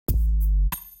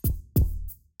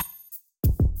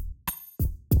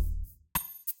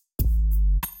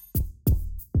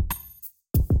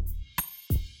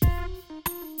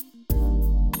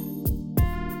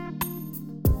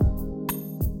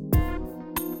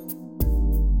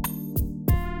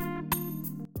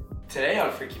Today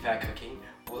on Freaky Fat Cooking,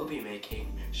 we'll be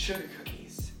making sugar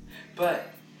cookies.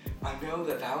 But I know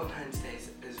that Valentine's Day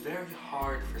is very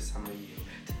hard for some of you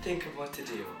to think of what to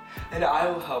do. And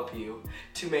I will help you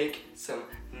to make some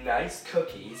nice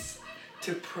cookies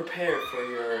to prepare for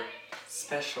your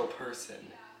special person.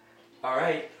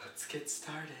 Alright, let's get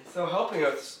started. So helping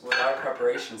us with our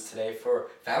preparations today for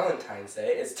Valentine's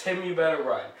Day is Tim, you better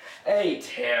run. Hey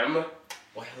Tim!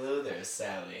 Well, hello there,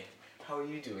 Sally. How are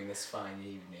you doing this fine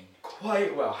evening?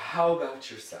 Quite well. How about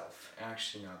yourself?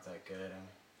 Actually, not that good. I'm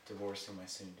divorcing my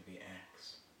soon-to-be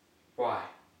ex. Why?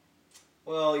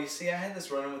 Well, you see, I had this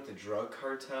run-in with the drug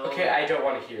cartel. Okay, I don't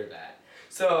want to hear that.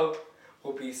 So,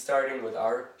 we'll be starting with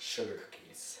our sugar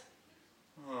cookies.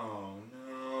 Oh,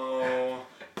 no.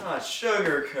 Not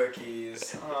sugar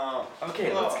cookies.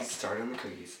 Okay, let's get started on the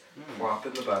cookies. Plop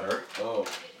in the butter. Oh.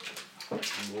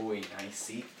 Muy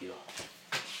nicito.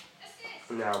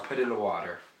 Now put in the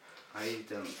water. I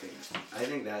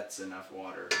think that's enough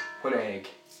water. 1 egg.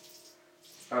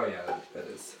 Oh yeah, that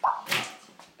is.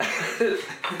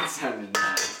 That sounded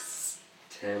nice.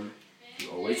 Tim, you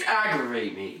always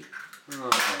aggravate me. Oh,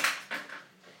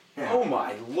 Yeah. oh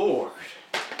my lord.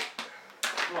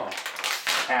 Oh.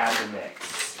 Add the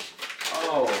mix.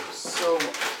 Oh, so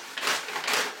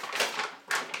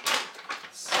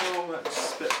much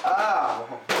spit. Ow.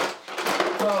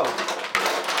 Oh.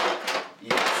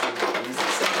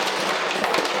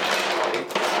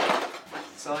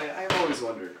 Sally, I've always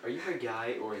wondered, are you a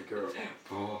guy or a girl?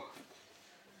 Oh.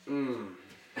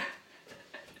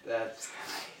 That's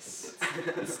nice.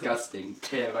 Disgusting.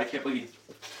 Tim, I can't believe.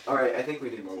 Alright, I think we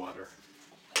need more water.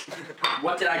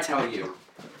 What did I tell you?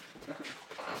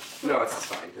 No, this is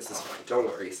fine. This is fine. Don't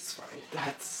worry, this is fine.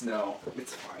 No.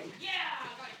 It's fine. Yeah.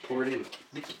 Pour it in.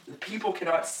 The people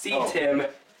cannot see, Oh. Tim.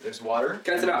 There's water?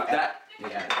 That's enough. That.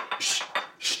 Yeah. Shh.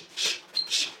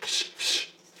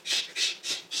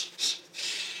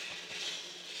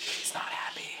 He's not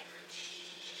happy.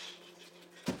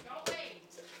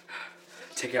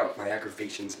 Take out my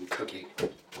aggravations in cooking. I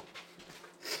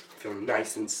feel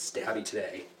nice and stabby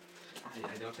today.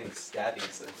 I don't think stabbing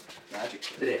is a magic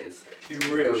It is. If you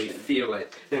really feel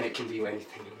it, then it can be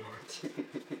anything you want.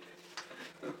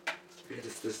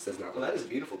 This does not Well, look. that is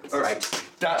beautiful. Alright,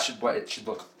 that's what it should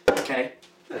look. Okay?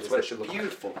 That's what it should look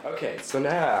beautiful. like. Okay, so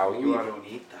now you want don't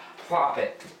need that. to plop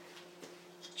it.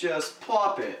 Just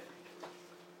plop it.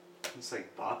 It's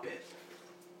like bop it.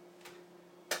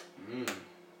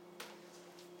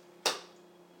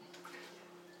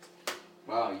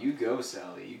 Wow, you go,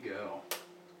 Sally, you go.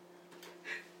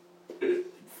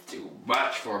 It's too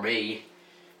much for me.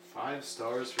 5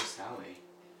 stars for Sally.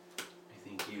 I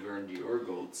think you earned your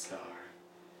gold star.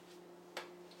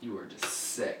 You are just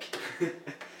sick.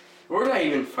 Where did I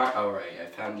even find? Oh right, I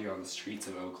found you on the streets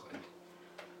of Oakland.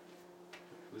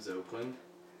 It was Oakland?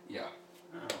 Yeah.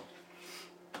 Oh.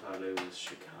 I thought it was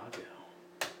Chicago.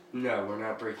 No, we're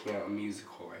not breaking out a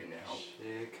musical right now.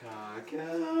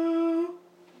 Chicago.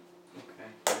 Okay,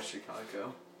 there's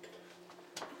Chicago.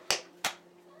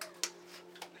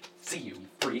 See you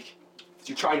freak. If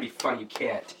you're trying to be funny, you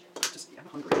can't. I'm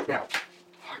hungry. Now,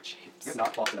 heart shapes. You're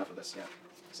not plopped enough of this yet,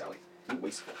 Sally. You're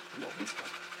wasteful. You're wasteful.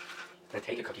 Now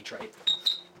take a cookie tray.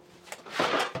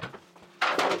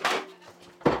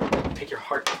 Take your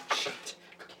heart-shaped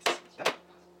cookies. That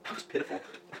was pitiful.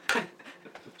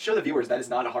 Show the viewers that is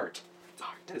not a heart. It's a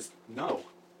heart. That is no.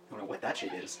 I don't know what that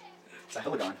shape is. It's a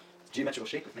heligon. It's a geometrical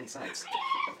shape with many sides.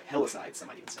 Helicides, some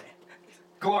might even say.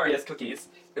 Glorious cookies.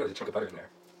 Oh, there's a chunk of butter in there.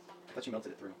 I thought you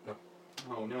melted it through. No.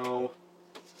 Oh no.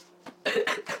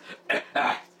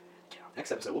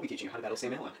 Next episode, we'll be teaching you how to battle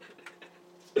salmonella.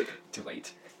 Too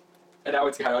late. And now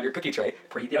it's got on your cookie tray.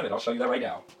 Preheat the oven. I'll show you that right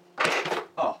now.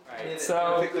 Oh. Alright,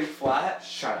 so perfectly flat.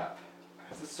 shut up.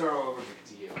 Let's start all over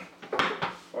to you.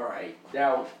 Alright,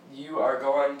 now you are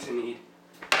going to need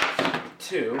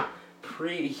to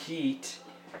preheat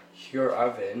your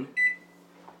oven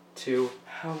to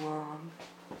how long?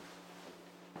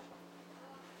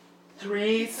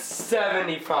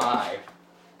 375.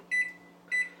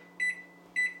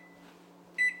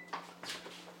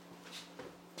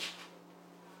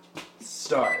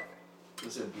 Start.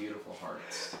 Those are beautiful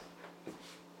hearts.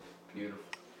 Beautiful.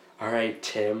 Alright,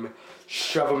 Tim.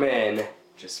 Shove them in.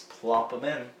 Just plop them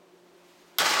in.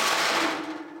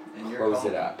 And you're Close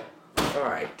home. it up.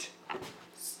 Alright.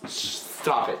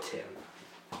 Stop it, Tim.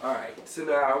 Alright, so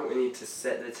now we need to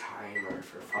set the timer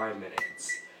for 5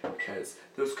 minutes. Because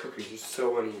those cookies are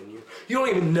so onion. You don't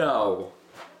even know.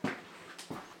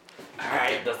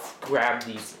 Alright, let's grab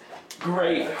these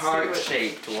great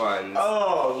heart-shaped ones.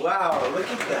 Oh, wow. Look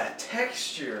at that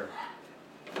texture.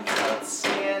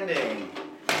 Outstanding.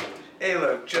 They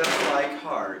look just like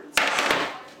hearts.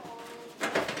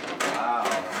 Wow.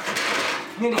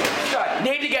 Need to get this done.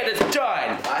 Need to get this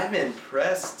done. I'm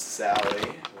impressed,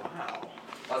 Sally. Wow.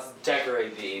 Let's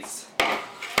decorate these.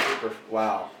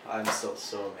 Wow. I'm still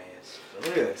so amazed. But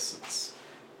look at this. It's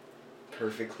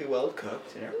perfectly well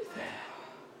cooked and everything.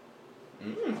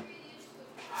 Mmm.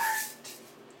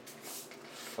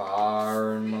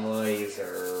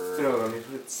 Farmalizer. No, let me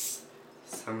put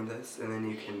some of this, and then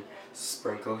you can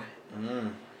sprinkle it.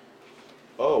 Mmm.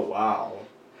 Oh, wow.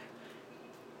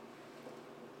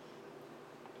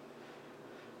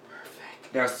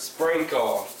 Perfect. Now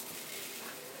sprinkle.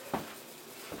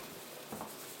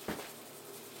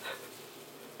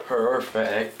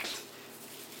 Perfect.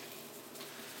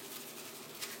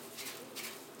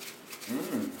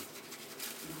 Mmm.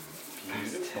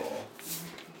 Beautiful.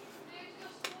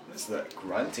 What's that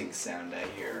grunting sound I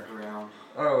hear?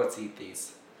 Oh, let's eat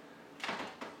these.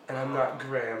 And I'm not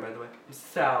Graham, by the way. I'm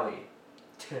Sally.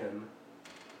 Tim.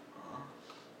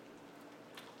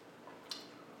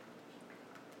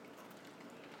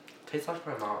 Tastes like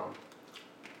my mom.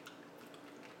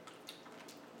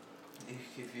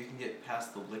 If you can get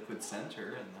past the liquid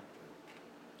center and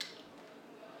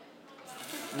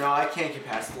the... No, I can't get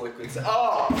past the liquid center.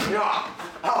 Oh! No!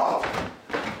 Oh!